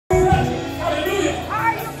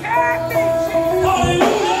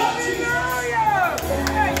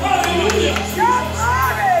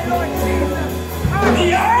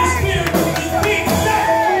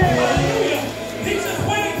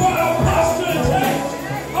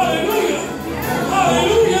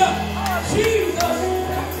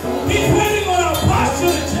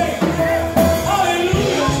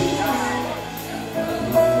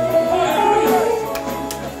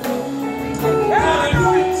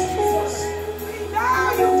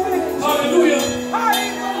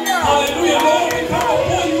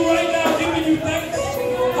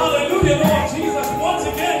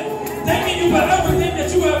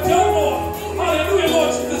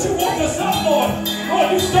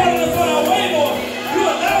Lord, you started us on our way, Lord. You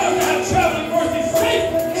allowed us to have traveling mercies, safe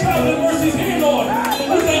traveling mercies here, Lord.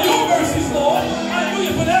 These are your mercies, Lord.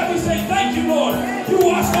 Hallelujah. For that we say thank you, Lord. You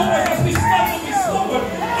watched over us as we slept and we slumbered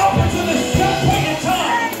up until this set point in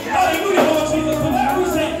time. Hallelujah, Lord Jesus. For that we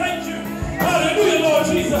say thank you. Hallelujah, Lord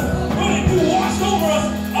Jesus. Lord, you watched over us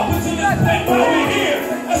up until this point while we're here.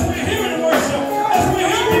 As we're here in worship. As we're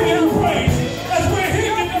here giving you praise. As we're here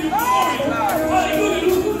giving you glory. Hallelujah.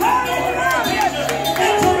 You let no hurt, harm, danger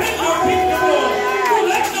enter into your kingdom, Lord. You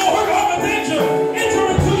let no hurt, harm, or danger enter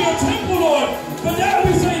into your temple, Lord. For that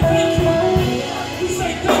we say thank you. We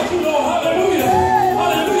say thank you, Lord. Hallelujah.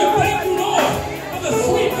 Hallelujah. Thank you, Lord, for the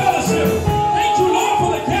sweet fellowship. Thank you, Lord, for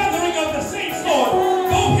the gathering of the saints, Lord.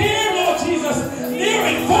 Both here, Lord Jesus, near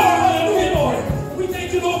and far. Hallelujah, Lord. We thank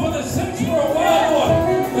you, Lord, for the saints for a while, Lord.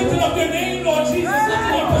 Lifting up your name, Lord Jesus.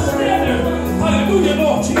 Lifting up the standard. Hallelujah,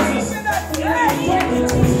 Lord Jesus. In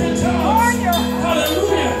twisted times.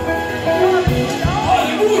 Hallelujah.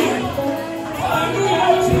 Hallelujah. Hallelujah,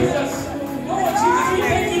 Lord Jesus. Lord Jesus, we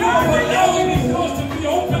thank you, Lord, for allowing these doors to be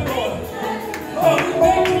open, Lord. Lord, we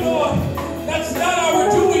thank you, Lord. That's not our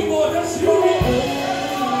doing, Lord. That's you, Lord.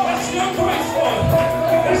 That's your grace, Lord.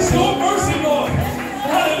 That's your mercy, Lord.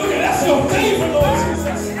 Hallelujah. That's your favor, Lord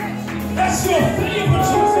Jesus. That's your favor,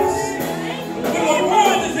 Jesus. When the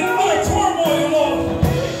world is in utter turmoil, Lord.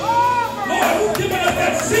 Lord, you've given us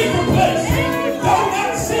that secret place. Though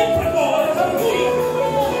not secret, Lord. Hallelujah.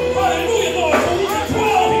 Hallelujah, Lord. So we can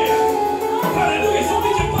dwell here. Hallelujah. So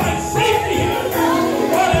we can find safety here.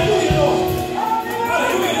 Hallelujah, Lord.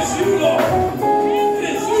 Hallelujah. It is you, Lord. It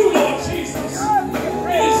is you, Lord Jesus.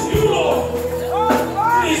 It is you, Lord.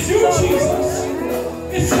 It is you, Jesus.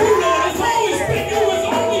 It's you, Lord. It's always been you. It's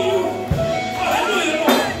only you. Hallelujah,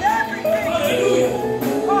 Lord. Hallelujah.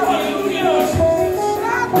 Hallelujah, Lord Jesus.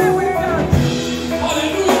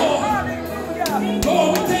 Hallelujah, Lord. Lord,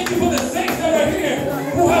 we thank you for the saints that are here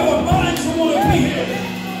who have a mind to want to be here.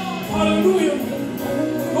 Hallelujah.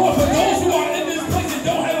 Lord, for those who are in this place and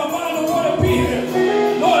don't have a mind to want to be here,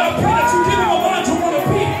 Lord, I pray that you give them a mind to want to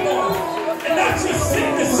be here, Lord. And not just sit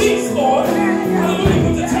in the seats, Lord. Hallelujah,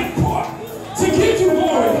 but to take part, to give you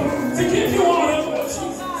glory, to give you honor, Lord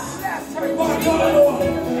Jesus. My God, Lord.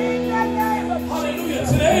 Hallelujah.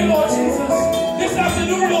 Today, Lord Jesus, this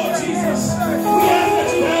afternoon, Lord Jesus, we ask that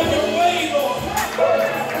you have your way, Lord.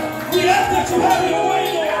 We ask that you have your way,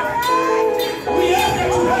 Lord. We ask that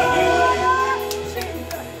you have your way.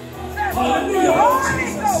 Hallelujah, Lord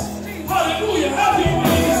Jesus. Hallelujah. Have your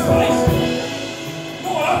way in this place.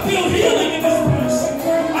 Lord, I feel healing in this place.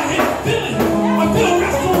 I feel it. I feel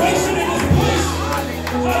restoration in this place.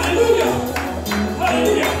 Hallelujah.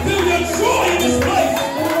 Hallelujah. I feel your joy in this place.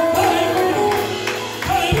 Hallelujah.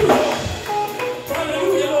 Hallelujah.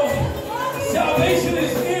 Hallelujah, Lord. Salvation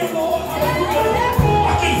is here, Lord. Hallelujah.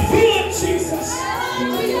 I can feel it, Jesus.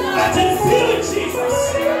 I can feel it, Jesus.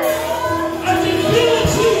 I can feel it,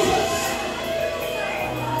 Jesus.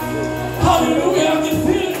 Hallelujah. I can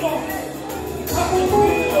feel it, Lord. I can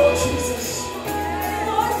feel it, Lord Jesus.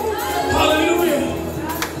 Hallelujah.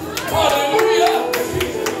 Hallelujah.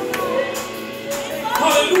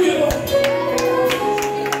 Hallelujah, Lord.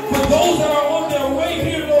 For those that are on their way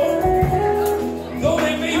here, Lord, though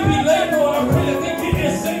they may be late, Lord, I pray that they get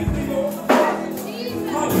here safely, Lord.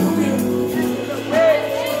 Hallelujah.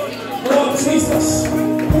 Lord Jesus.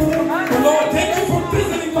 Lord, thank you for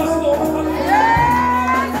visiting us, Lord.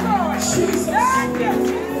 Jesus.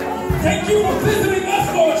 Thank you for visiting us,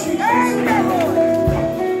 Lord Jesus.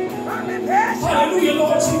 Hallelujah,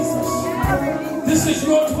 Lord Jesus. This is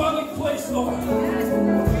your dwelling place, Lord.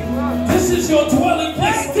 This is your dwelling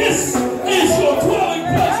place. This is your dwelling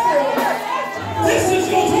place, Lord. This is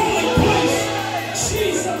your dwelling place,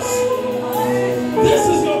 Jesus. This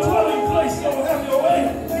is your dwelling place, Lord. Have your way.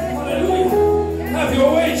 Hallelujah. Have your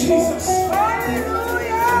way, Jesus.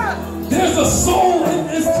 There's a soul in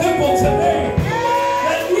this temple today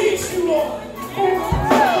that needs you, Lord.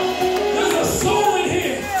 There's a soul in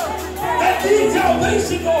here that needs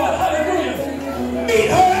salvation, Lord. Hallelujah. Meet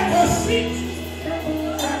her at her seat.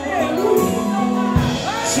 Hallelujah.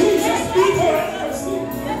 Jesus, meet her at her seat.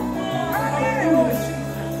 Hallelujah.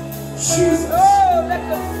 Jesus. Oh, let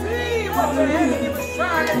them see what the enemy was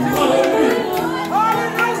trying to do. Hallelujah.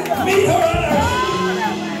 Hallelujah. Meet her at her seat.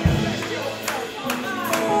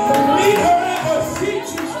 Meet her at her seat,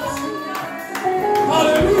 Jesus.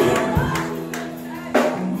 Hallelujah.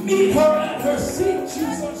 Meet her at her seat,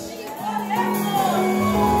 Jesus.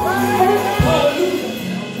 Hallelujah.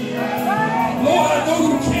 Lord, I know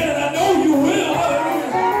you can and I know you will.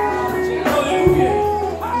 Hallelujah. Hallelujah.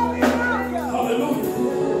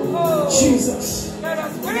 Hallelujah. Jesus.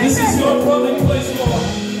 This is your dwelling place, Lord.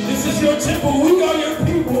 This is your temple. We are your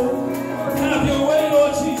people. Have your way,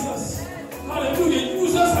 Lord Jesus. Hallelujah.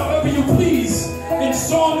 Use us however you please. In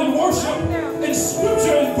song and worship. In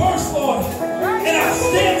scripture and verse, Lord. In our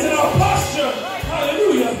stance and our posture.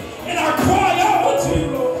 Hallelujah. In our cry out unto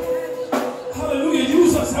you, Lord. Hallelujah.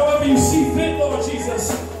 Use us however you see fit, Lord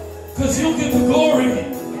Jesus. Because you'll get the glory.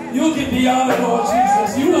 You'll get the honor, Lord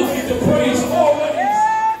Jesus. You will get the praise always.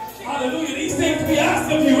 Hallelujah. These things we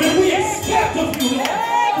ask of you and we expect of you, Lord.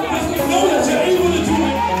 Because we know that you're able to do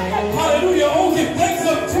it. Hallelujah. Oh, give thanks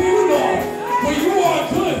up to you, Lord. For you are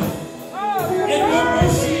good. And your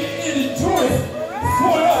mercy endureth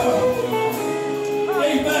forever.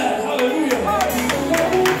 Amen. Hallelujah.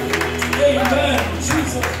 Amen.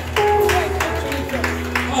 Jesus.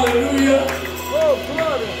 Hallelujah. Oh,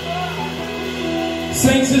 glory.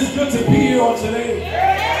 Saints, it's good to be here on today.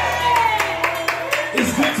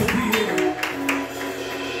 It's good to be here.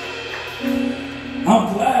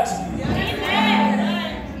 I'm glad to be here.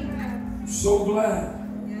 So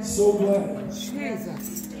glad. So glad.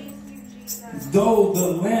 Jesus. Though the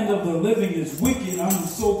land of the living is wicked, I'm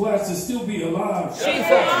so glad to still be alive. Jesus.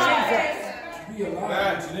 To be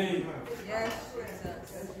alive today.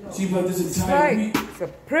 Seems like this entire week. It's a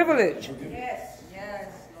privilege. Yes,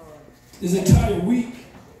 Lord. This entire week.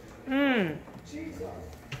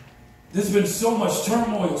 There's been so much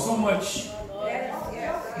turmoil, so much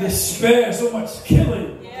despair, so much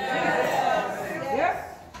killing.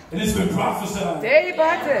 And it's been prophesied. Day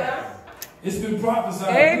by day. It's been prophesied.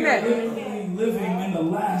 Amen. We're literally living in the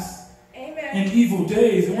last in evil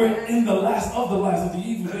days. And we're in the last of the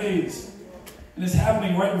evil days. And it's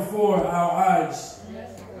happening right before our eyes.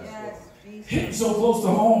 Hitting so close to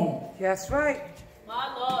home. That's right.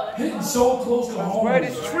 My Lord. Hitting so close to home. Word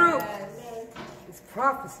is true. His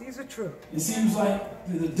prophecies are true. It seems like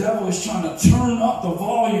the devil is trying to turn up the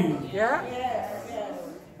volume. Yeah?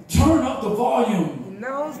 Turn up the volume. He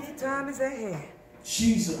knows the time is at hand.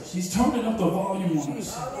 Jesus. He's turning up the volume on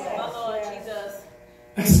us. My Lord Jesus.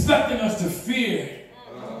 Expecting us to fear.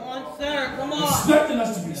 Come on, sir. Come on. Expecting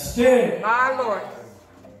us to be scared. My Lord.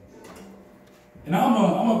 And I'm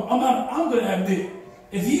going to admit,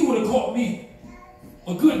 if he would have caught me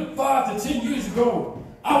a good 5 to 10 years ago,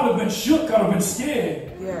 I would have been shook. I would have been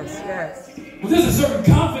scared. Yes. But there's a certain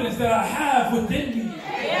confidence that I have within me.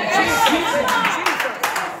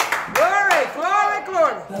 Glory.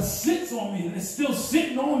 That sits on me, and it's still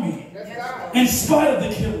sitting on me. In spite of the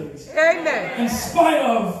killings. Amen. In spite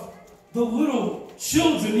of the little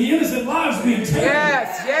children, the innocent lives being taken.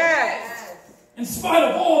 Yes. In spite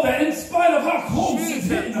of all that, in spite of how close it's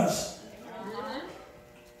hitting us,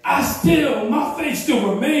 my faith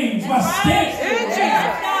still remains. My stance still remains.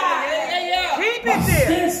 Keep My it there.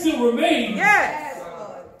 stance still remains. Yes.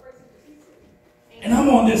 And I'm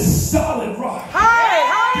on this solid rock. This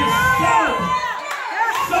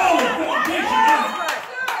solid foundation.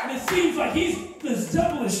 And it seems like this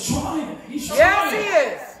devil is trying. He's trying. Yes, he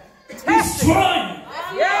is. He's trying.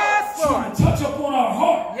 Yes, Lord. Trying to touch up on our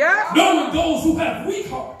heart. Yeah. Knowing those who have weak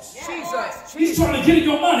hearts. Jesus. He's trying to get in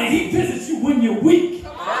your mind, and he visits you when you're weak.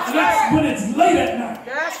 And that's when it's late at night.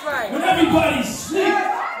 That's right. When everybody's sleeping.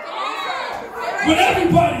 When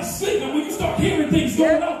everybody's sleeping, when you start hearing things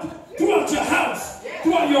going out throughout your house,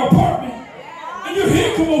 throughout your apartment, and you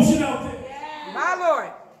hear commotion out there. My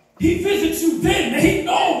Lord. He visits you then, and he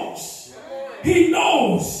knows. He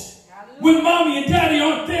knows when mommy and daddy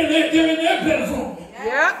aren't there, they're in their bedroom.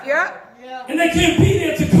 Yeah. And they can't be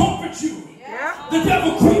there to comfort you. Yeah. The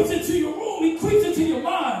devil creeps into your room. He creeps into your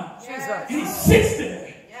mind. Jesus. And he sits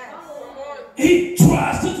there. He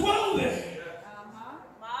tries to dwell there.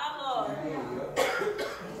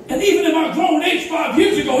 And even in my grown age 5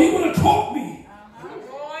 years ago, he would have caught me.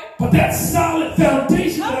 But that solid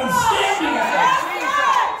foundation that I'm standing on,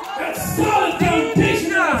 that solid foundation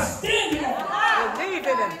that I'm standing on, Believe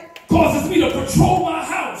in him. causes me to patrol my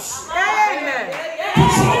house. Amen.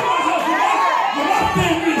 Patrol my house when my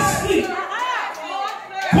family is asleep.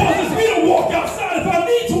 Causes me to walk outside if I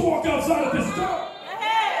need to walk outside of this door.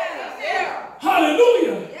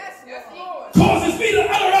 Hallelujah. Causes me to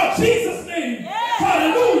utter out Jesus' name.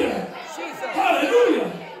 Hallelujah.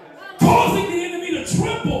 Hallelujah. Causing the enemy to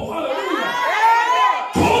tremble. Hallelujah.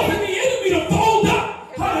 Causing the enemy to fold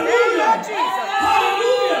up. Hallelujah.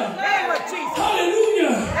 Hallelujah.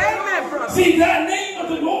 Hallelujah. Amen, brother. See, that name of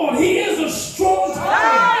the Lord, he is a strong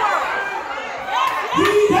tower.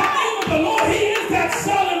 That name of the Lord, he is that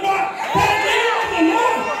solid rock. That name of the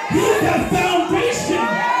Lord, he is that foundation.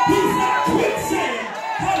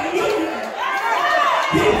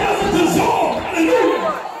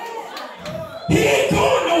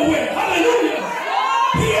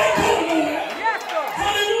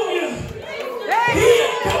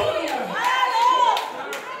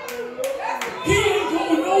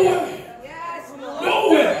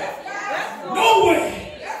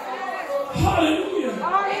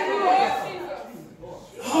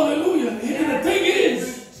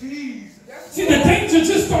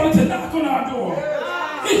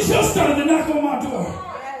 started to knock on my door.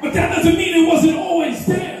 But that doesn't mean it wasn't always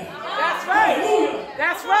there. That's right. Hallelujah.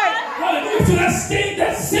 That's right. Hallelujah. So that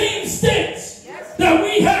same stench that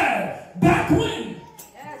we had back when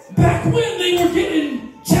they were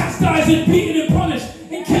getting chastised and beaten and punished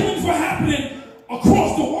and killings were happening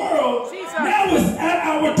across the world, Jesus. now it's at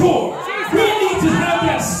our door. Jesus. We need to have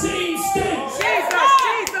that same stench.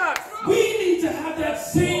 Jesus. We need to have that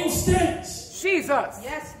same stench. Jesus.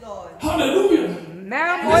 Yes, Lord. Hallelujah.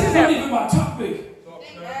 Now more This is than not ever. even my topic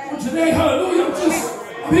for today. Hallelujah.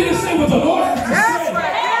 I'm here to say what the Lord has to That's say.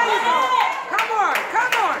 right. There you go. Come on.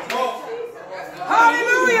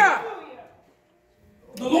 Hallelujah.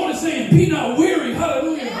 The Lord is saying, be not weary.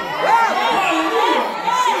 Hallelujah. Hallelujah.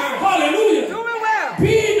 Hallelujah. Doing well.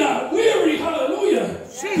 Be not weary. Hallelujah.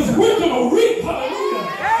 Because we're going to reap. Hallelujah.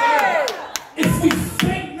 Hey. If we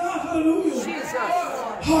faint not. Hallelujah. Jesus.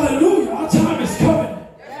 Hallelujah. Our time is coming.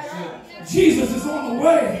 Jesus is on the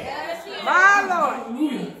way. My Lord.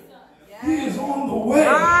 Hallelujah. He is on the way.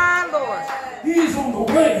 My Lord. He is on the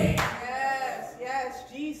way. Yes,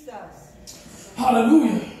 Jesus.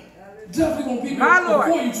 Hallelujah. Definitely going to be My Lord.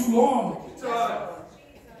 before you too long.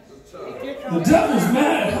 The devil's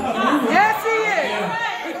mad. Hallelujah. Yes, he is.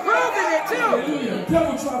 He's proving it too. Hallelujah. The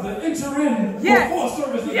devil tried to enter in Yes. before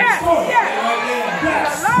service even Yes. started. Yes. That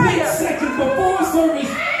He's a liar. split second before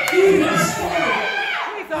service even started.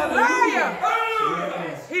 He's a liar.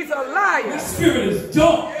 He's a liar. That spirit is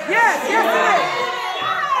dumb. Yes, yes,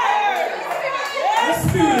 That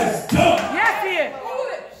spirit is dumb. it is. Yes, he is.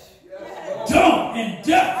 Dumb and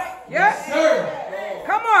deaf. Yes.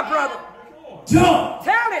 Come on, brother. Dumb.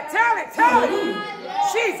 Tell it.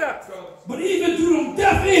 Jesus. But even through them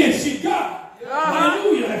deaf ears, she got.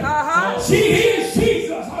 Hallelujah. She hears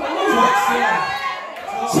Jesus. Hallelujah.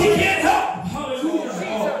 She can't help.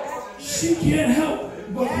 Hallelujah. She can't help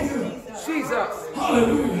but hear. Jesus.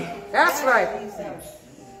 Hallelujah. That's right.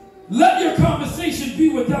 Let your conversation be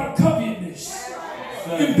without covetousness,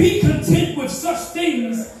 and be content with such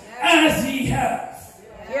things as ye have.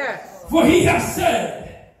 Yes. For he has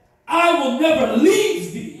said, I will never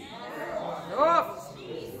leave thee, Oh,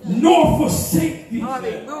 nor forsake thee.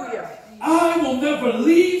 hallelujah. I will never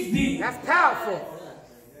leave thee, That's powerful.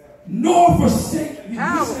 nor forsake thee.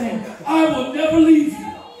 He's saying, I will never leave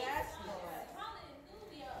you,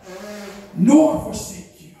 nor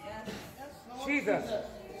forsake you. Jesus.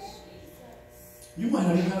 You might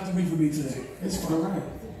not even have to read for me today. It's quite right.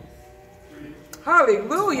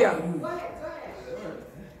 Hallelujah.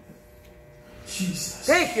 Jesus.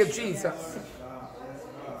 Thank you, Jesus.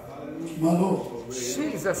 My Lord.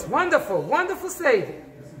 Jesus. Wonderful, wonderful Savior.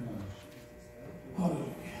 Hallelujah.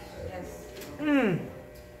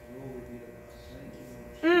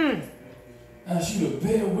 Ask you to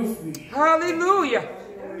bear with me. Hallelujah.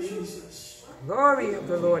 Jesus. Glory of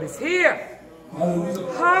the Lord is here.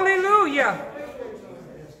 Hallelujah. Hallelujah.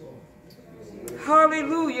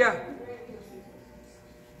 Hallelujah.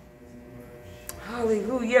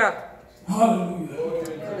 Hallelujah.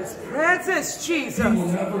 Hallelujah. His presence, He will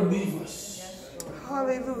Jesus. never leave us.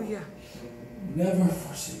 Hallelujah. Never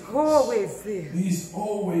forsake us. Always there. He's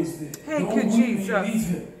always there. Thank Don't you, willingly Jesus. leave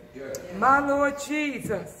him, My Lord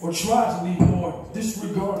Jesus. or try to leave him, or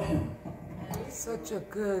disregard him. Such a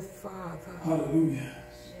good Father. Hallelujah.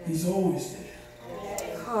 He's always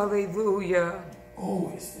there. Hallelujah.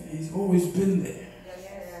 Always there. He's always been there.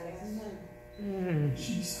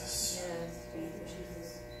 Jesus.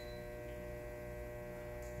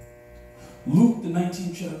 Luke, the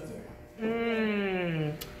 19th chapter.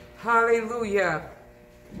 Hallelujah.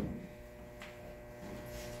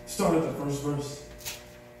 Start at the first verse.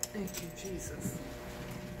 Thank you, Jesus.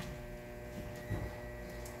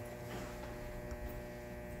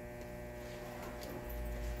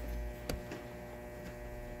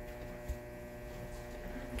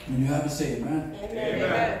 When you have it, say amen.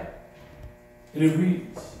 Amen. And it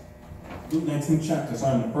reads. Luke 19th chapter,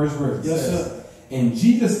 starting the first verse. Yes, says, sir. And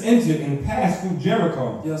Jesus entered and passed through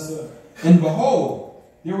Jericho. Yes, sir. And behold,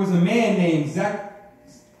 there was a man named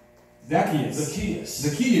Zacchaeus.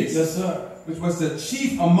 Zacchaeus. Yes, sir. Which was the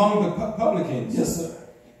chief among the publicans. Yes, sir.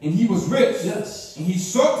 And he was rich. Yes. And he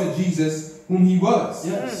sought to Jesus, whom he was.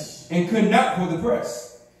 Yes. And could not for the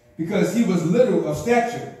press, because he was little of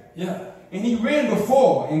stature. Yeah. And he ran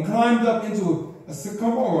before and climbed up into a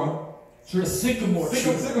sycamore tree. Sycamore tree.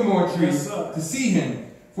 Sycamore tree, Yes, sir. to see him,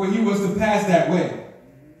 for he was to pass that way.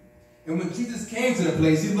 And when Jesus came to the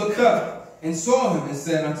place, he looked up and saw him and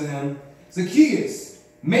said unto him, Zacchaeus,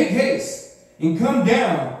 make haste and come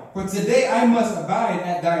down, for today I must abide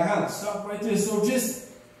at thy house. Stop right there. So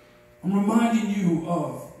I'm reminding you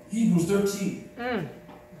of Hebrews 13.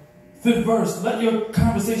 5th verse, let your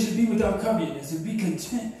conversation be without covetousness, and be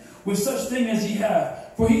content with such thing as ye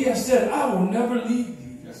have. For he has said, I will never leave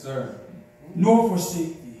thee, Yes, sir. nor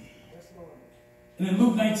forsake thee. And in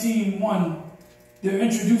Luke 19:1, they're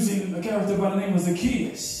introducing a character by the name of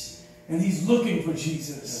Zacchaeus. And he's looking for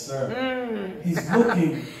Jesus. Yes, sir. He's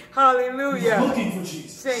looking. Hallelujah. He's looking for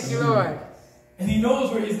Jesus. Thank you, Lord. And he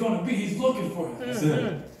knows where he's going to be. He's looking for him. That's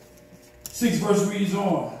it. 6th verse reads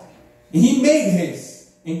on. And he made haste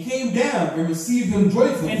and came down and received him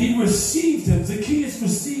joyfully. And he received him. Zacchaeus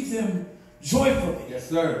received him joyfully. Yes,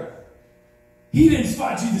 sir. He didn't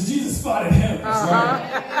spot Jesus. Jesus spotted him. That's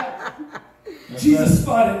right. That's Jesus right.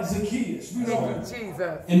 spotted Zacchaeus. Read Thank on. you,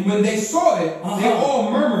 Jesus. And when they saw it, they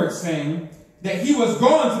all murmured, saying that he was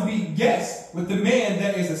gone to be guest with the man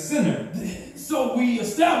that is a sinner. So we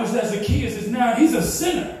established that Zacchaeus is now, he's a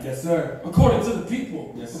sinner. Yes, sir. According to the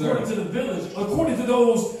people. Yes, sir. According to the village. According to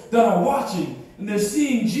those that are watching. And they're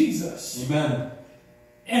seeing Jesus. Amen.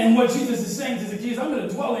 And what Jesus is saying to Zacchaeus, I'm going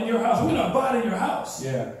to dwell in your house. I'm going to abide in your house.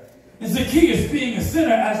 Yeah. And Zacchaeus being a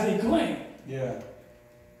sinner as they claim. Yeah.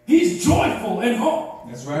 He's joyful in heart.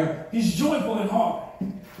 That's right. He's joyful in heart.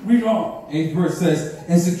 Read on. 8th verse says,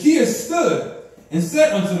 and Zacchaeus stood and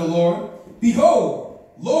said unto the Lord, Behold,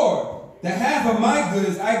 Lord, the half of my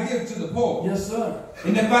goods I give to the poor. Yes, sir.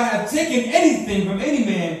 And if I have taken anything from any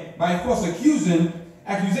man by false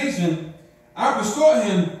accusation, I restore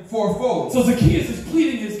him fourfold. So Zacchaeus is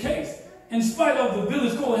pleading his case. In spite of the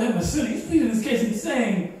village calling him a sinner, he's pleading his case and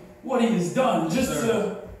saying what he has done. Just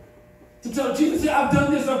to tell Jesus, I've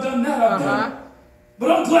done this, I've done that, I've done.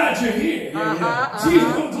 But I'm glad you're here. Jesus,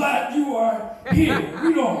 I'm glad you are here.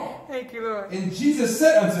 Read on. Thank you, Lord. And Jesus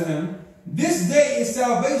said unto him, This day is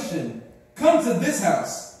salvation come to this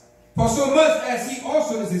house, for so much as he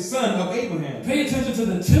also is a son of Abraham. Pay attention to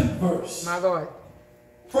the 10th verse. My Lord.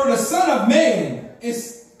 For the Son of Man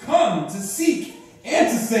is come to seek and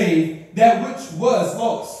to save that which was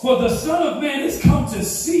lost. For the Son of Man is come to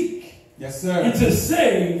seek Yes, sir. and to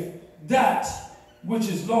save that which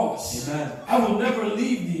is lost. Amen. I will never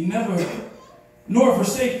leave thee, never, nor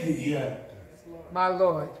forsake thee. Yeah. My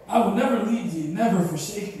Lord. I will never leave thee, never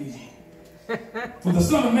forsake thee. For the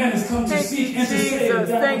Son of Man has come to Thank seek you, and to save Jesus.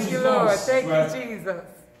 that Thank which you, is Lord. lost. Thank Right. you, Jesus.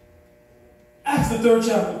 Acts the 3rd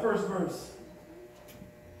chapter, 1st verse.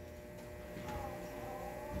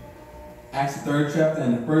 Acts the 3rd chapter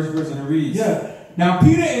and the 1st verse, and it reads, Yeah. Now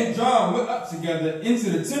Peter and John went up together into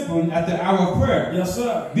the temple at the hour of prayer, Yes,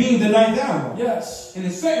 sir. being the 9th hour. Yes. And a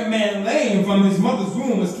certain man lame from his mother's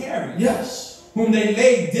womb was carried, Yes. whom they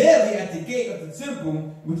laid daily at the gate of the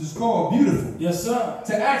temple, which is called Beautiful, Yes, sir.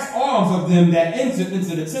 to ask alms of them that entered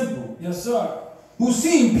into the temple, Yes, sir. who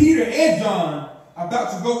seeing Peter and John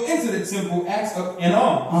about to go into the temple, asked an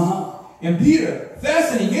alms. And Peter,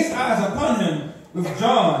 fastening his eyes upon him with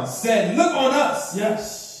John, said, Look on us.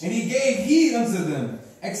 Yes. And he gave heed unto them,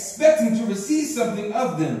 expecting to receive something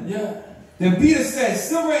of them. Yeah. Then Peter said,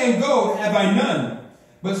 Silver and gold have I none,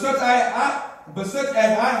 but such as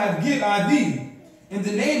I have give I thee. In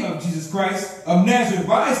the name of Jesus Christ of Nazareth,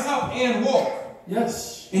 rise up and walk.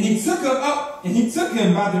 Yes. And he took him up, and he took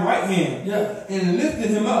him by the right hand, Yeah. and lifted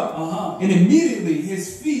him up. And immediately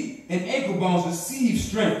his feet and ankle bones received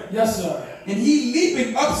strength. Yes, sir. And he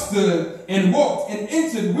leaping up stood and walked and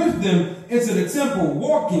entered with them into the temple,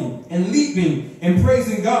 walking and leaping and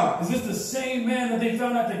praising God. Is this the same man that they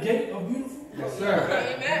found at the gate of Beautiful? Yes,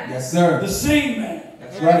 sir. Amen. Yes, sir. The same man.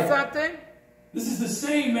 That's Is that right. something? This is the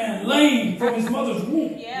same man lame from his mother's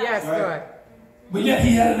womb. Yes, Right. Lord. But yet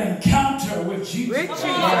he had an encounter with Jesus. With Jesus.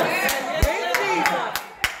 Yes. With Jesus.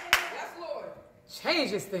 Yes, Lord.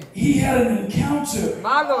 Changes things. He had an encounter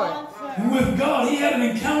My Lord. with God. He had an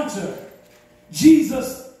encounter.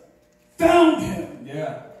 Jesus found him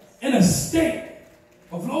Yeah. in a state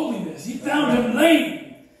of lowliness. He found him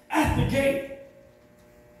lame at the gate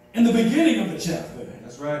in the beginning of the chapter.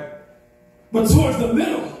 That's right. But towards the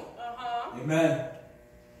middle, Amen.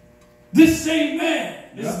 this same man,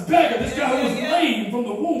 this Yeah. beggar, this guy who was lame from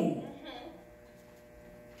the womb,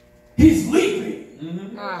 he's leaping.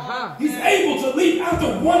 He's able to leap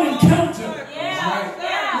after one encounter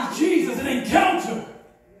with Jesus, an encounter,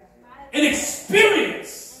 an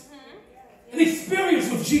experience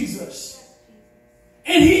with Jesus.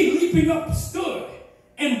 And he, leaping up, stood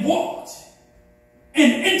and walked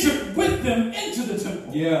and entered with them into the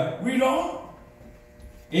temple. Yeah. Read on.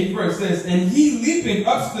 8th verse says, And he leaping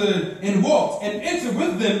up stood and walked and entered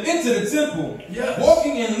with them into the temple, Yes.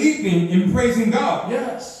 walking and leaping and praising God.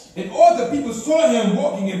 Yes. And all the people saw him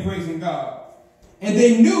walking and praising God. And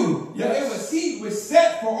they knew that Yes. it was he which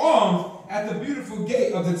sat for alms at the beautiful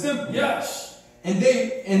gate of the temple. Yes. And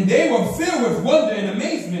they were filled with wonder and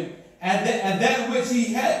amazement, at that which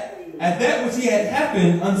he had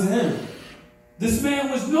happened unto him. This man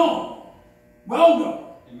was known, well known.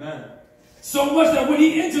 Amen. So much that when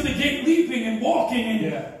he entered the gate leaping and walking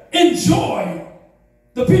and in joy,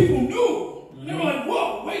 the people knew. They were like,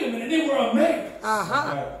 whoa, wait a minute. They were amazed.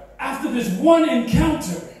 After this one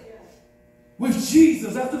encounter with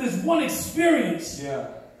Jesus, after this one experience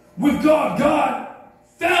with God, God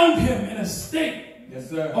found him in a state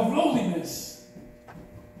of lowliness.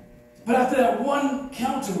 But after that one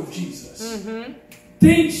encounter with Jesus,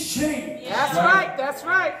 things changed. That's right. That's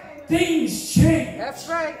right. Things changed. That's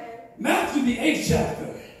right. Matthew, the 8th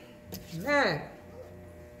chapter. Man.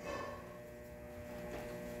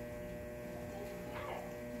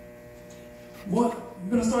 What? We're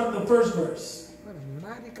going to start at the first verse. What a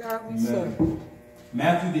mighty God we serve.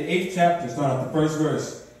 Matthew, the 8th chapter, start at the first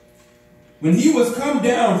verse. When he was come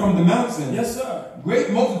down from the mountain, Yes, sir. great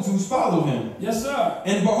multitudes followed him. Yes, sir.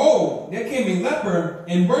 And behold, there came a leper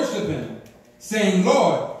and worshipped him, saying,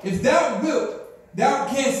 Lord, if thou wilt, thou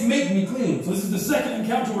canst make me clean. So this is the second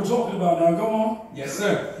encounter we're talking about now. Go on. Yes,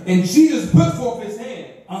 sir. And Jesus put forth his hand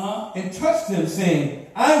and touched him, saying,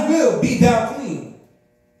 I will be thou clean.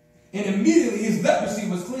 And immediately his leprosy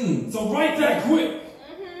was clean. So right that quick.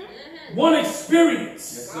 One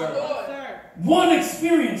experience. Yes, sir. One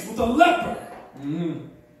experience with a leper.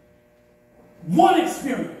 One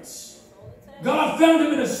experience. God found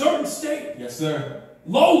him in a certain state. Yes, sir.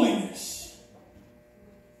 Lowliness.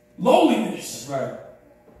 Lowliness. That's right.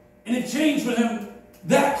 And it changed for him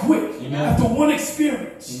that quick. Amen. After one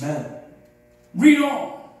experience. Amen. Read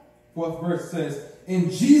on. 4th verse says,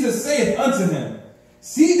 And Jesus saith unto him,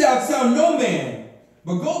 See thou tell no man,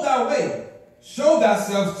 but go thy way, show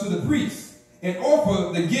thyself to the priest, and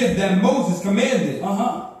offer the gift that Moses commanded,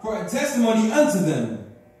 for a testimony unto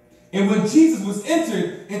them. And when Jesus was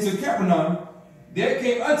entered into Capernaum, there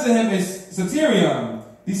came unto him a centurion,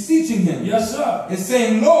 beseeching him, Yes, sir. and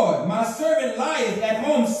saying, Lord, my servant lieth at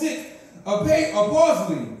home sick of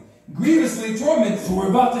palsy, grievously tormented. So we're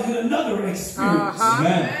about to hit another experience.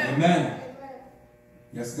 Amen. Amen.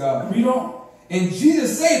 Yes, God. Read on. And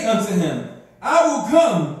Jesus saith unto him, I will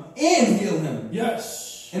come and heal him.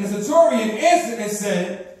 Yes. And the centurion answered and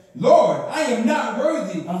said, Lord, I am not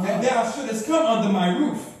worthy that thou shouldest come under my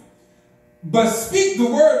roof. But speak the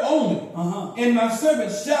word only, and my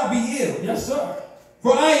servant shall be healed. Yes, sir.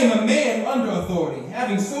 For I am a man under authority,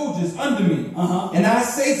 having soldiers under me. And I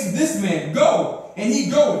say to this man, Go, and he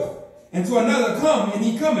goeth. And to another, Come, and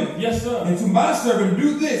he cometh. Yes, sir. And to my servant,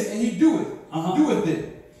 Do this, and he doeth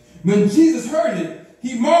it. When Jesus heard it,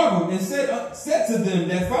 he marveled and said to them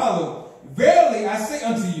that followed, Verily I say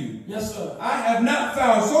unto you, Yes, sir. I have not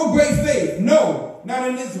found so great faith, no, not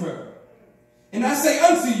in Israel. And I say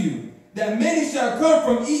unto you, that many shall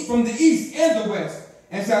come from the east and the west,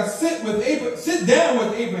 and shall sit down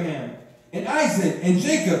with Abraham, and Isaac, and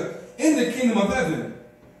Jacob in the kingdom of heaven.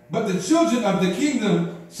 But the children of the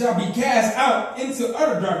kingdom shall be cast out into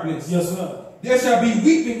utter darkness. Yes, sir. There shall be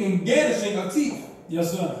weeping and gnashing of teeth.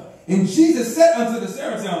 Yes, sir. And Jesus said unto the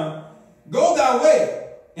centurion, Go thy way,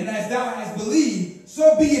 and as thou hast believed,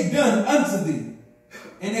 so be it done unto thee.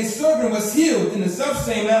 And his servant was healed in the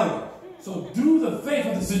selfsame hour. So through the faith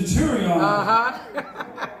of the centurion,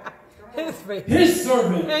 His faith. his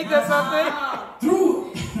servant, Ain't that something?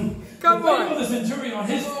 through Come the faith on. of the centurion,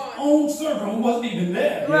 his own servant who wasn't even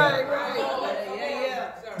there, Right.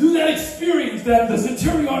 through that experience that the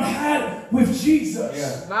centurion had with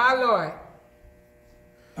Jesus, My Lord.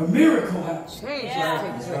 a miracle happened. Change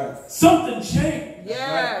takes place. Something changed.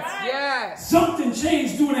 Yes. Something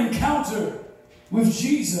changed through an encounter with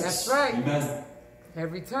Jesus. That's right. Amen.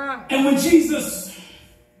 Every time. And when Jesus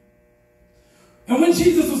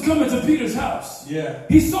was coming to Peter's house,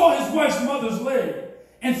 he saw his wife's mother's leg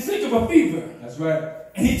and sick of a fever. That's right.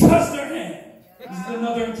 And he touched her hand. This is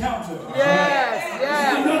another encounter. Yes. This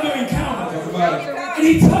is another encounter. Talk about it. And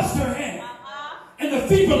he touched her hand. And the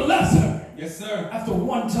fever left her Yes, sir. after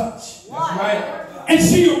one touch. That's right. And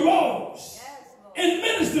she arose and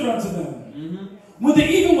ministered unto them. When the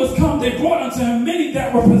even was come, they brought unto him many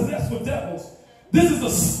that were possessed with devils. This is a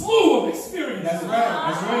slew of experiences. That's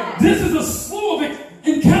right. That's right. This is a slew of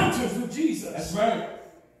encounters with Jesus. That's right.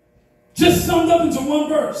 Just summed up into one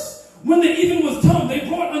verse. When the even was come, they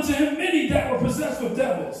brought unto him many that were possessed with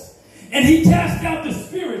devils. And he cast out the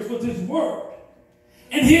spirits with his word.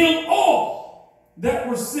 And healed all that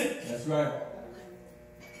were sick. That's right.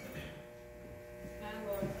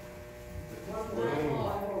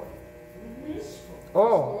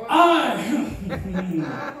 Oh. I'm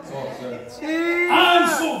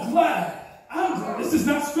so glad. This is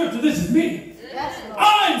not scripture. This is me.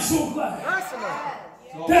 I'm so glad. Personal.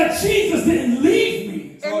 that Jesus didn't leave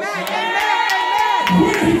me. Amen. Amen.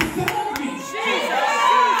 Where he found me. Jesus.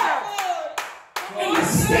 In the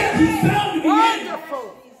state he found me in. Wonderful.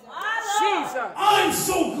 Jesus. I'm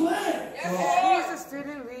so glad. Jesus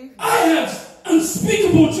didn't leave. I have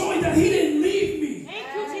unspeakable joy that he didn't leave me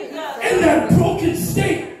in that broken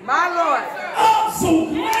state. My Lord. I'm so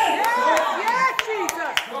glad Yes,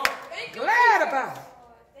 Jesus. Glad about it.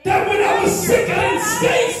 that when I was sick, I didn't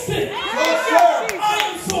stay sick. Jesus. I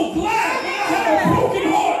am so glad when I had a broken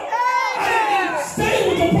heart, I didn't stay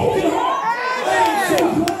with a broken heart. I am so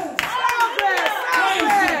glad. I am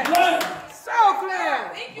so glad. So glad.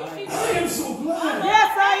 I am so glad.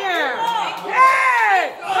 Yes, I am.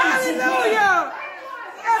 Hey! Hallelujah.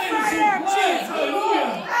 Yes, I am, Jesus. Hallelujah.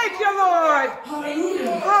 Thank you, Lord.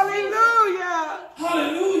 Hallelujah. Hallelujah.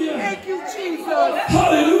 Hallelujah. Thank you, Jesus.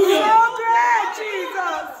 Hallelujah. So glad,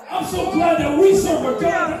 Jesus. I'm so glad that we serve a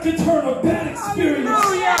God that can turn a bad experience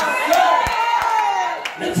Hallelujah.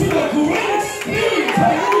 into a great experience.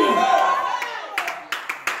 Hallelujah.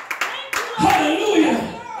 Hallelujah.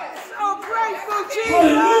 So grateful, Jesus.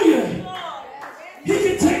 Hallelujah. He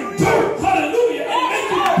can take dirt, hallelujah, and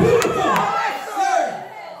make it beautiful.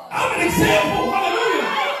 I'm an example, hallelujah.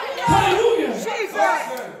 Hallelujah. Jesus.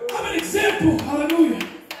 I'm an example, hallelujah.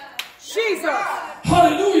 Jesus.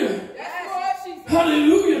 Hallelujah.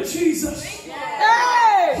 Hallelujah, Jesus.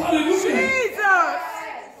 Hey! Hallelujah. Jesus.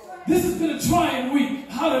 This has been a trying week.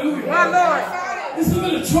 Hallelujah. My Lord. This has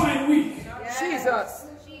been a trying week. Jesus.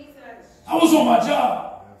 I was on my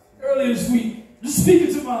job earlier this week, just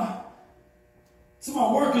speaking to my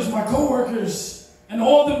workers, my co-workers, and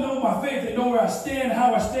all of them know my faith. They know where I stand,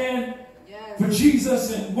 how I stand for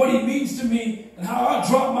Jesus, and what he means to me, and how I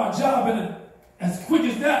drop my job, and as quick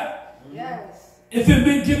as that. Yes. If it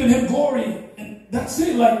meant giving him glory, and that's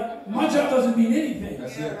it. Like, my job doesn't mean anything.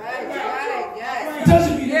 That's it. Right. Yes. It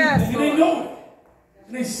doesn't mean Yes, anything, and they know it,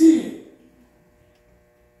 and they see it.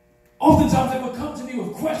 Oftentimes, they will come to me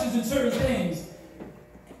with questions and certain things,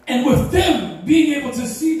 and with them being able to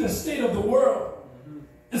see the state of the world,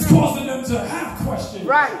 it's causing them to have questions.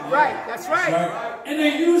 Right. That's right. And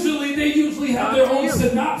they usually have their own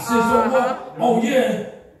synopsis of what, oh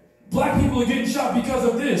yeah, black people are getting shot because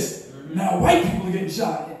of this. Now white people are getting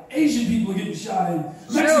shot, and Asian people are getting shot, and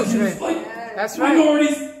Mexicans, like That's right.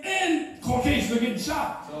 minorities and Caucasians are getting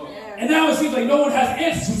shot. And now it seems like no one has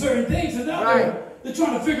answers to certain things, and now they're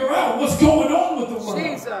trying to figure out what's going on with the world.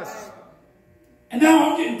 Jesus. And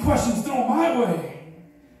now I'm getting questions thrown my way,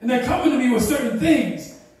 and they're coming to me with certain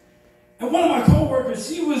things. And one of my co-workers,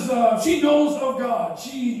 she knows of God.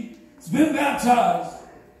 She's been baptized.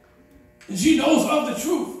 And she knows of the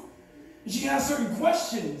truth. And she has certain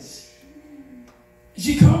questions. And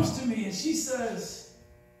she comes to me and she says,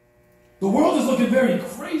 the world is looking very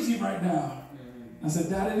crazy right now. I said,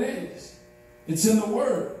 that it is. It's in the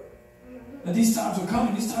Word. That these times are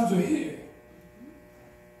coming. These times are here.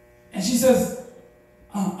 And she says,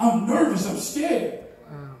 I'm nervous. I'm scared.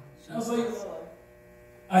 And I was like,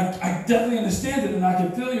 I definitely understand it, and I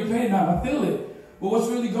can feel your pain. I feel it. But what's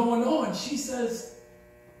really going on? She says,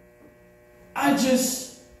 I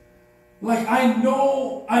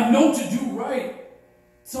know to do right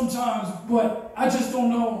sometimes, but I just don't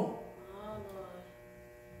know.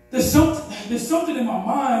 There's something in my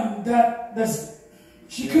mind that's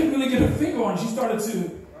she couldn't really get her finger on. She started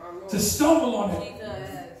to stumble on it.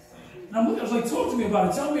 And I'm looking, I was like, talk to me about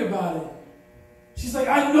it. Tell me about it. She's like,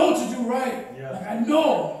 I know to do right. Yeah. I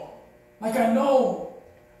know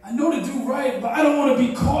to do right, but I don't want to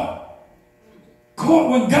be caught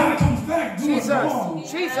when God comes back doing wrong.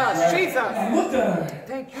 Jesus. I looked at her.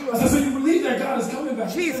 Thank you. I said, so you believe that God is coming back?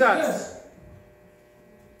 She Jesus. said, yes.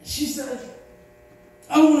 She said,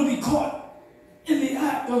 I don't want to be caught in the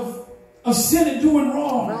act of sin and doing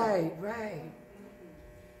wrong. Right.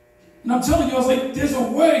 And I'm telling you, I was like, there's a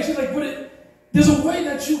way. She's like, there's a way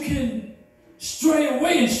that you can stray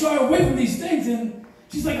away from these things. And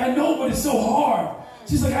she's like, I know, but it's so hard.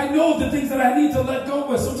 She's like, I know the things that I need to let go,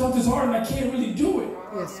 but sometimes it's hard and I can't really do it.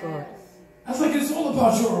 Yes, Lord. I was like, it's all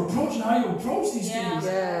about your approach and how you approach these things.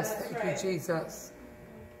 Yes, thank you, Jesus.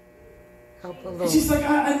 Help the Lord. And she's like,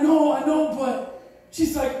 I know, but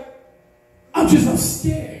she's like, I'm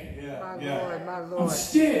scared. My Lord. I'm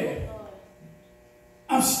scared.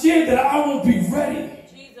 I'm scared that I won't be ready.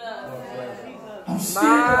 I'm scared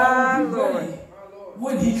that I won't be ready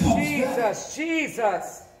when he comes back.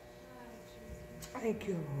 Jesus. Thank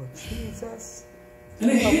you, Lord. Jesus.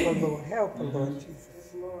 And it hit me. Help the Lord, Jesus.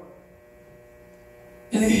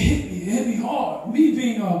 And it hit me hard. Me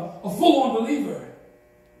being a full-on believer.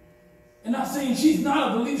 And not saying she's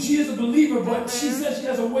not a believer. She is a believer, but she says she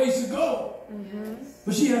has a ways to go.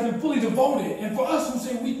 But she hasn't fully devoted. And for us who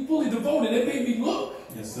say we fully devoted, it made me look.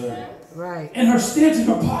 Yes, sir. Right. And her stance and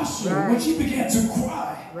her posture Right. when she began to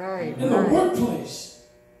cry Right. in the workplace.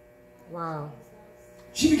 Wow.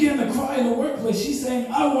 She began to cry in the workplace. She's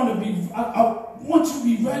saying, I want to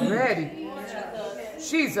be ready. Ready.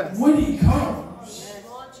 Jesus. When he comes.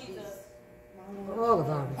 All of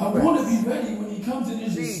our I want to be ready when he comes and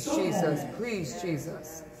there's Please, just stuff on Jesus. me. Please,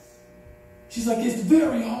 Jesus. She's like, it's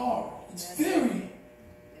very hard. It's very,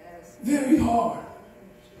 very hard.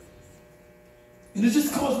 And it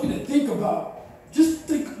just caused me to think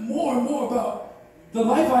more and more about the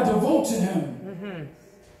life I devote to him.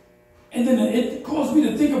 And then it caused me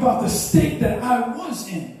to think about the state that I was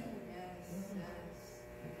in.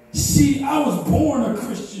 See, I was born a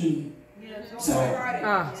Christian.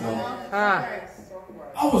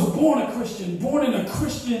 I was born a Christian, born in a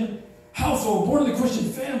Christian household, born in a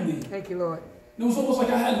Christian family. Thank you, Lord. It was almost like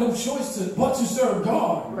I had no choice but to serve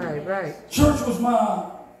God. Right, right. Church was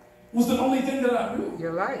the only thing that I knew.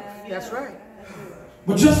 Your life. That's right.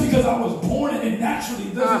 But just because I was born in it naturally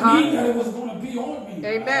doesn't mean that it was going to be on me.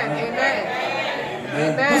 Amen. Amen.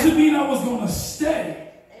 Amen. Doesn't mean I was going to stay.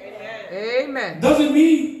 Amen. Doesn't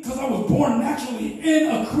mean because I was born naturally in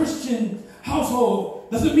a Christian household,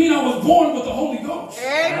 doesn't mean I was born with the Holy Ghost.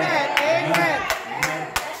 Amen. Amen.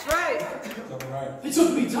 That's right. It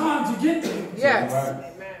took me time to get there. Yes.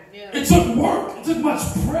 It took work. It took much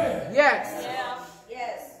prayer. Yes.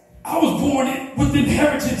 I was born with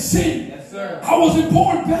inherited sin. Yes, sir. I wasn't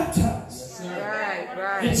born baptized. Yes, sir. Right,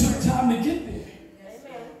 right. It took time to get there.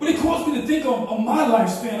 But it caused me to think of my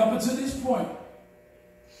lifespan up until this point.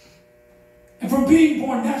 And from being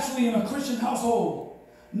born naturally in a Christian household,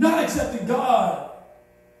 not accepting God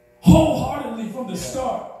wholeheartedly from the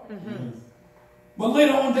start. But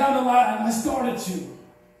later on down the line, I started to.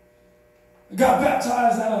 I got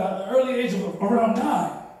baptized at an early age of around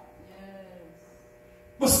 9.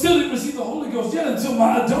 But still didn't receive the Holy Ghost yet until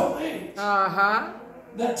my adult age.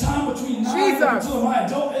 That time between 9 until my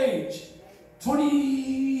adult age.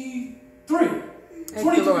 23.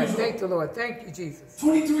 Thank you, Lord. Thank you, Lord. Thank you, Jesus.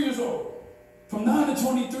 23 years old. From 9 to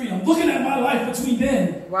 23. I'm looking at my life between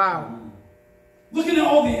then. Wow. Looking at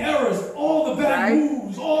all the errors, all the bad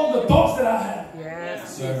moves, all the thoughts that I had.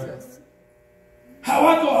 Yes, Jesus. How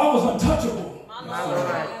I thought I was untouchable. My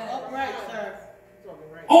Lord.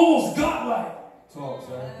 Almost godlike. Talk,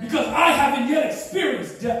 sir. Because I haven't yet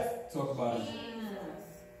experienced death. Talk about it.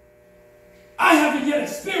 I haven't yet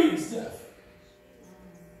experienced death.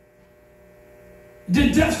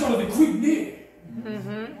 Then death started to creep near.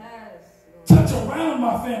 Touch around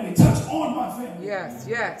my family. Touch on my family. Yes,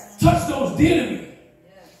 yes. Touch those dear to me.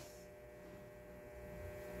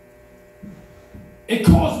 It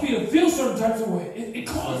caused me to feel certain types of way. It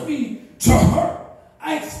caused me to hurt.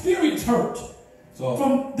 I experienced hurt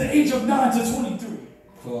from the age of 9 to 23.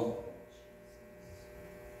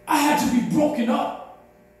 I had to be broken up.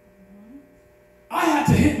 I had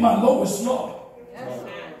to hit my lowest low.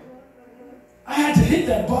 I had to hit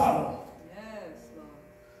that bottom.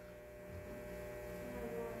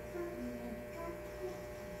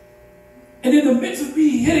 And in the midst of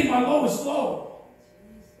me hitting my lowest low,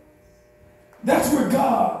 that's where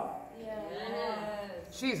God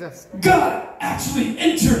actually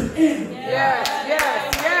entered in. Yes,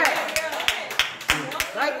 yes,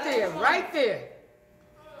 yes. Right there, right there.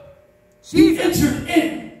 He entered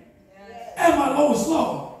in at my lowest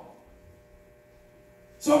low.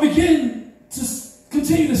 So I began to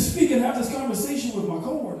continue to speak and have this conversation with my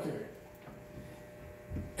coworker.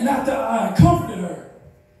 And after I comforted her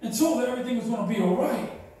and told her everything was going to be all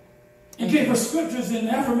right, and gave her scriptures and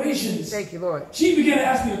affirmations. Thank you, Lord. She began to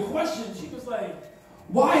ask me a question. She was like,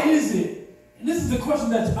 why is it? And this is the question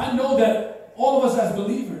that I know that all of us as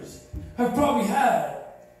believers have probably had.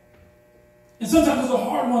 And sometimes it's a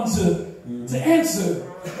hard one to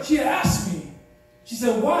answer. She had asked me, she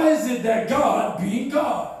said, why is it that God, being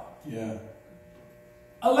God,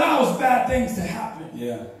 allows bad things to happen?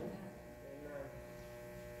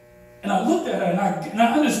 And I looked at her and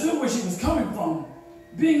I understood where she was coming from.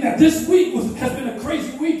 Being that this week has been a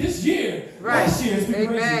crazy week, this year, last year has been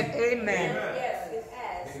crazy. Amen. Yes, it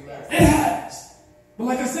has. It has. But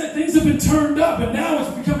like I said, things have been turned up, and now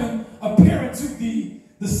it's becoming apparent to the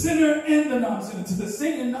sinner and the non-sinner, to the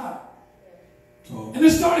saint and not. And they're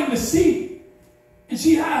starting to see. And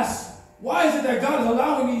she asked, why is it that God is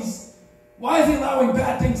allowing why is he allowing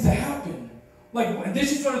bad things to happen? And then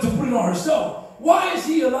she started to put it on herself. Why is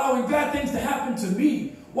he allowing bad things to happen to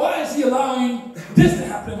me? Why is he allowing this to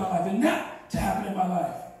happen in my life and that to happen in my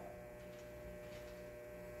life?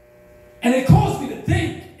 And it caused me to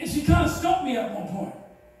think, and she kind of stumped me at one point.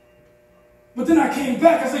 But then I came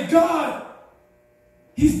back. I said, God,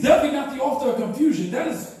 he's definitely not the author of confusion. That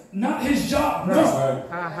is not his job. No.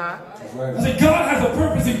 That's right. I said, God has a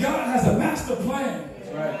purpose and God has a master plan.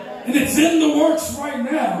 That's right. And it's in the works right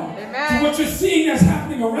now. Amen. So what you're seeing that's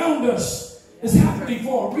happening around us is happening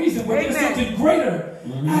for a reason. But there's something greater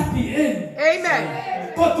at the end.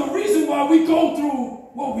 Amen. But the reason why we go through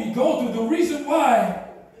what we go through, the reason why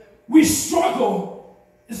we struggle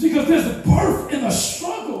is because there's a birth in the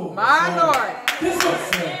struggle. My Lord.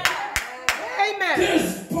 Amen.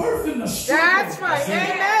 There's birth in the struggle. That's right.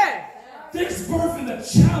 Amen. There's birth in the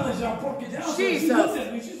challenge. I broke it down. Jesus. She looked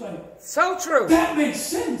at me. She's like, so true. that makes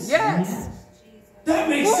sense. Yes. That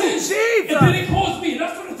makes sense. Jesus. And then it caused me, and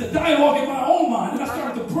I started to dialogue in my own mind, and I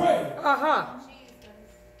started to pray.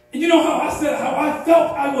 And you know how I said, how I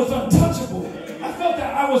felt I was untouchable. I felt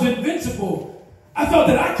that I was invincible. I felt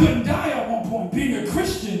that I couldn't die at one point, being a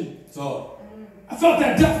Christian. So, I felt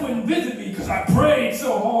that death wouldn't visit me because I prayed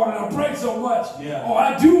so hard and I prayed so much. Yeah. Or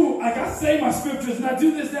I do, like I say my scriptures and I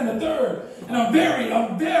do this, that, and the third. And I'm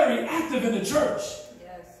very active in the church.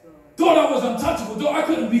 Yes, Lord. Thought I was untouchable. Thought I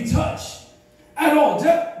couldn't be touched at all.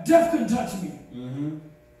 Death couldn't touch me.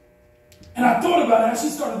 And I thought about it. I actually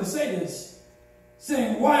started to say this.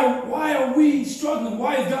 Saying, why are we struggling?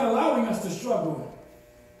 Why is God allowing us to struggle?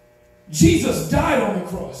 Jesus died on the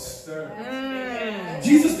cross.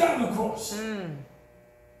 Jesus died on the cross.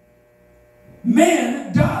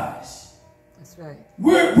 Man dies. That's right.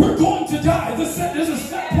 We're going to die. There's a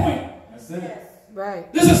set point. that's it.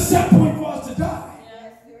 Right. There's a set point for us to die.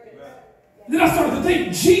 And then I started to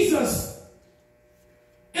think, Jesus,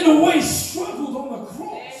 in a way, struggled on the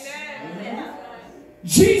cross.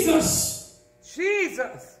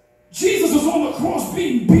 Jesus was on the cross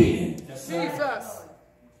being beaten.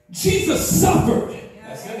 Jesus suffered.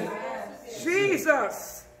 That's it.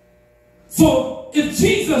 Jesus. So if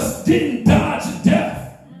Jesus didn't dodge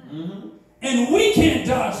death, and we can't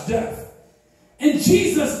dodge death, and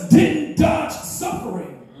Jesus didn't dodge suffering,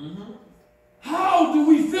 how do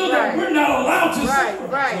we feel that we're not allowed to suffer?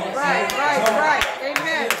 Right.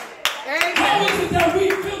 Amen. How is it that we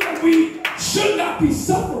feel that we should not be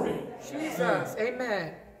suffering? Jesus.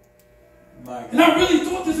 Amen. And I really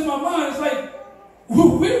thought this in my mind. It's like,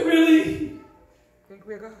 we're really, Think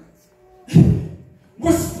we're gods.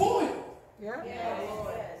 we're spoiled. Yeah.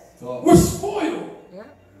 We're spoiled. Yeah.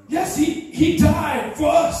 Yes, he died for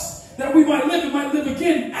us that we might live and might live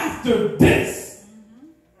again after this.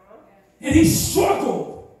 And he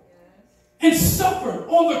struggled and suffered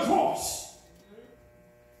on the cross.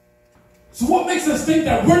 So what makes us think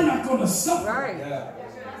that we're not going to suffer? Right. Yeah.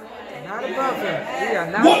 Not above him. We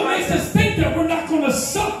are not What above makes him. us think that we're not going to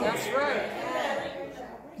suffer? That's right.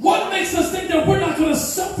 What makes us think that we're not going to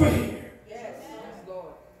suffer here?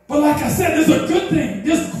 But like I said, there's a good thing.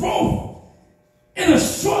 There's growth in a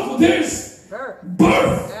struggle. There's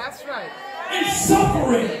birth That's right. in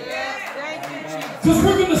suffering. Yes. Thank you, Jesus. Because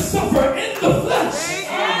we're going to suffer in the flesh.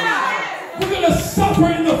 Thank We're going to suffer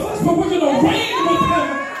in the flesh, but we're going to reign with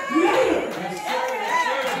him later.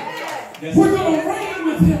 We're going to reign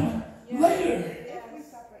with him later.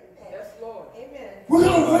 Yes, Lord. We're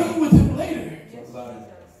going to reign with him later.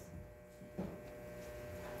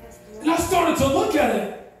 And I started to look at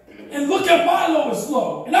it and look at my lowest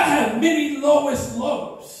low. And I had many lowest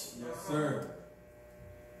lows. Yes, sir.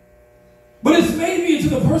 But it's made me into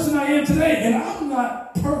the person I am today. And I'm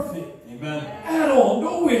not perfect at all.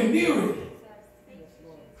 Nowhere near it.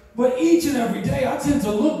 But each and every day I tend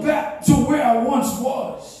to look back to where I once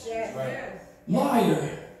was.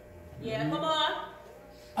 Liar. Yeah, come on.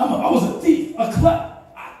 I was a thief, a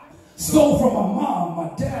clep. I stole from my mom,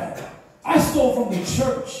 my dad. I stole from the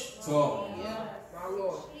church. So, My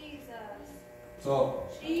Lord. so,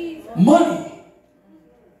 Money.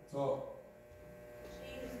 so,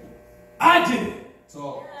 I did it.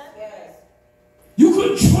 so, You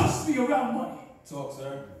couldn't trust me around money. talk,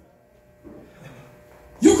 sir.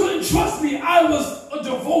 You couldn't trust me. I was a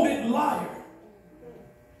devoted liar.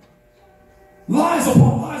 Lies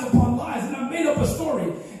upon lies upon lies. And I made up a story.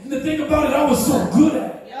 And the thing about it, I was so good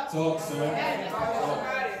at it. Talk, sir.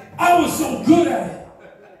 I was so good at it.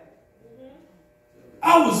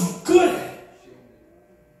 I was good at it.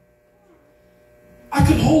 I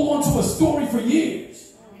could hold on to a story for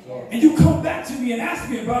years. And you come back to me and ask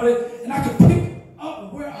me about it, and I could pick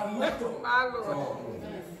up where I left off. My Lord.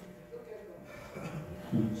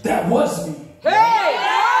 That was me. Hey!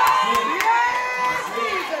 Yes,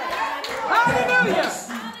 Jesus! Hallelujah!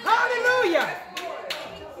 Hallelujah!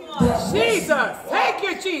 Jesus! Thank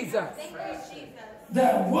you, Jesus!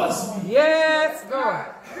 That was me. Yes, Lord.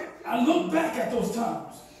 I look back at those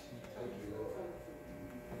times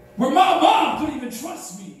where my mom couldn't even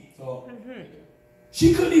trust me.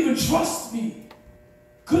 She couldn't even trust me.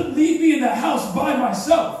 Couldn't leave me in the house by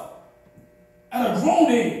myself at a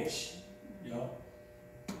grown age.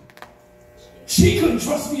 She couldn't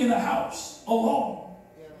trust me in the house alone.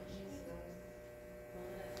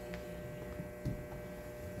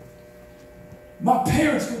 My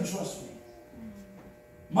parents couldn't trust me.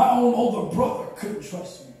 My own older brother couldn't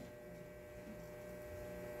trust me.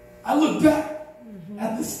 I look back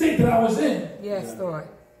at the state that I was in. Yes, Lord.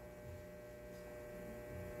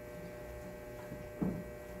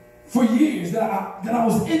 For years that I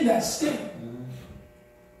was in that state.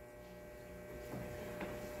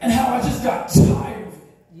 And how I just got tired of it.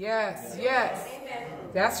 Yes, yes.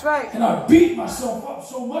 That's right. And I beat myself up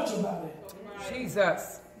so much about it.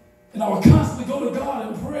 Jesus. And I would constantly go to God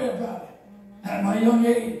and pray about it at my young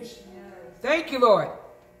age. Thank you, Lord.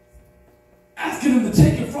 Asking Him to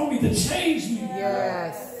take it from me, to change me.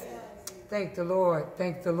 Yes. Thank the Lord.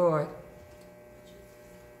 Thank the Lord.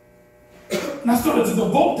 And I started to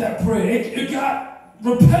devote that prayer. It got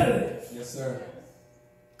repetitive. Yes, sir.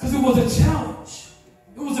 Because it was a challenge.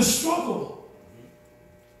 It was a struggle.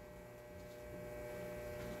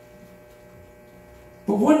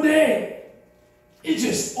 But one day, it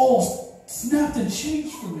just all snapped and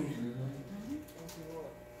changed for me.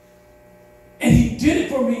 And He did it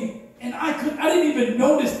for me. And I didn't even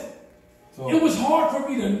notice. It was hard for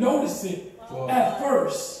me to notice it at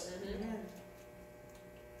first.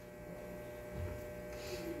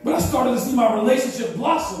 But I started to see my relationship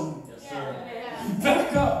blossom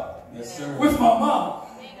back up with my mom.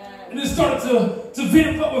 And it started to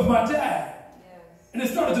vamp up with my dad. And it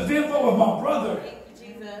started to vamp up with my brother.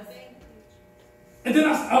 And then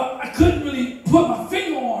I couldn't really put my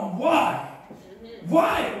finger on why.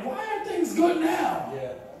 Why are things good now?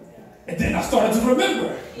 And then I started to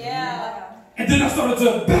remember. And then I started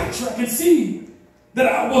to backtrack and see that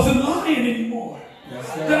I wasn't lying anymore.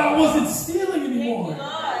 That I wasn't stealing anymore.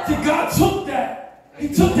 That God took that. He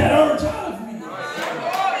took that urge out of me.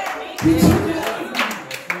 He took it out of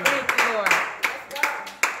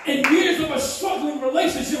me. And years of a struggling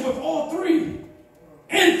relationship with all three.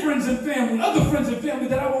 And friends and family. Other friends and family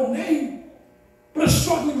that I won't name. But a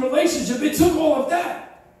struggling relationship. It took all of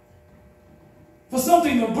that. For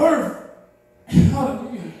something to birth.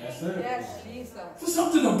 Hallelujah. For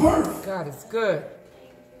something to birth. God is good.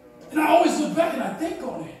 And I always look back and I think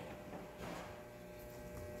on it.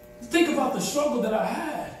 Think about the struggle that I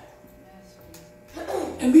had.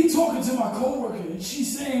 And me talking to my coworker, and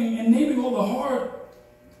she's saying and naming all the hard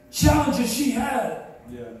challenges she had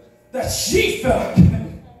that she felt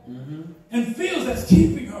and feels that's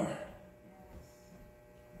keeping her.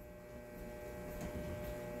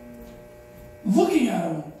 Looking at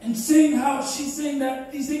them and seeing how she's saying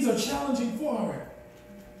that these things are challenging for her.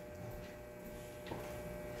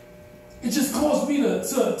 It just caused me to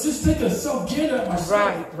just take a self-gander at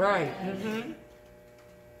myself. Right.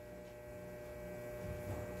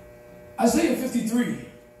 Isaiah 53.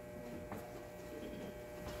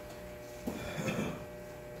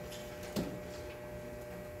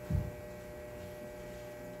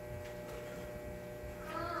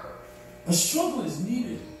 A struggle is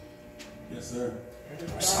needed. Yes, sir.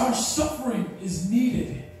 Our suffering is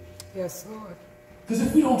needed. Yes, Lord. Because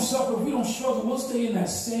if we don't suffer, if we don't struggle, we'll stay in that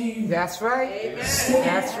same That's right. state.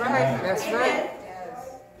 That's right. That's right.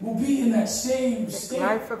 We'll be in that same state.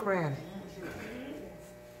 Life for granted.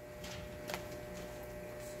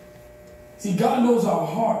 See, God knows our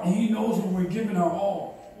heart, and He knows when we're giving our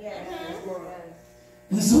all.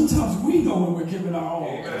 And sometimes we know when we're giving our all.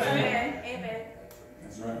 Amen.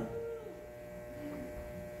 That's right.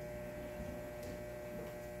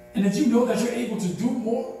 And if you know that you're able to do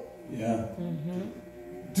more,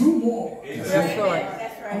 do more. Yes, Lord.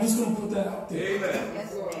 That's right. I'm just going to put that out there.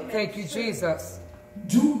 Yes, Lord. Thank you, Jesus.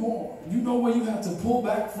 Do more. You know where you have to pull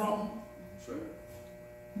back from?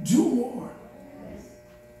 Do more.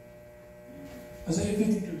 Isaiah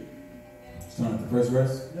 53. Start at the first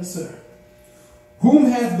verse. Yes, sir. Whom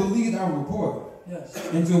has believed our report? Yes.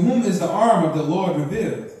 And to whom is the arm of the Lord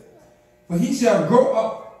revealed? For he shall grow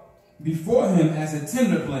up before him as a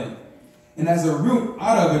tender plant, and as a root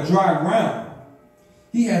out of a dry ground.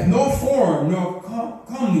 He hath no form nor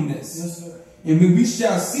comeliness. Yes, sir. And when we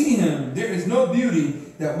shall see him, there is no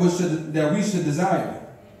beauty that we should desire.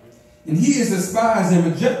 And he is despised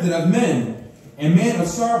and rejected of men, and man of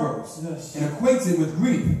sorrows, Yes. and acquainted with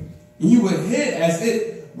grief. And he was hid as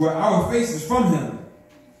it were our faces from him.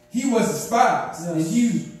 He was despised, Yes.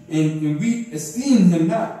 and we esteemed him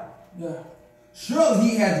not. Yeah.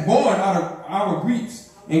 Surely he hath borne our griefs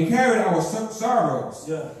and carried our sorrows.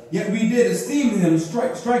 Yeah. Yet we did esteem him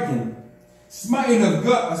stricken, smiting of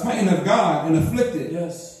God and afflicted.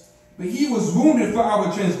 Yes. But he was wounded for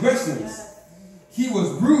our transgressions. He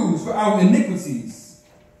was bruised for our iniquities.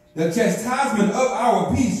 The chastisement of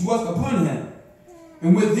our peace was upon him.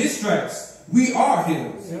 And with his stripes we are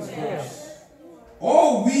healed.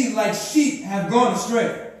 All we like sheep have gone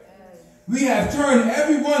astray. We have turned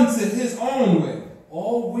everyone to his own way.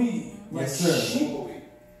 All we like sheep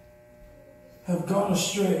have gone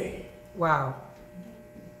astray. Wow.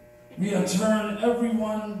 We have turned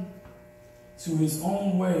everyone to his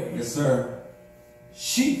own way. Yes, sir.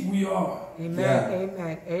 Sheep we are. Amen. Yeah.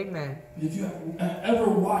 Amen. Amen. If you have ever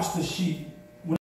watched a sheep,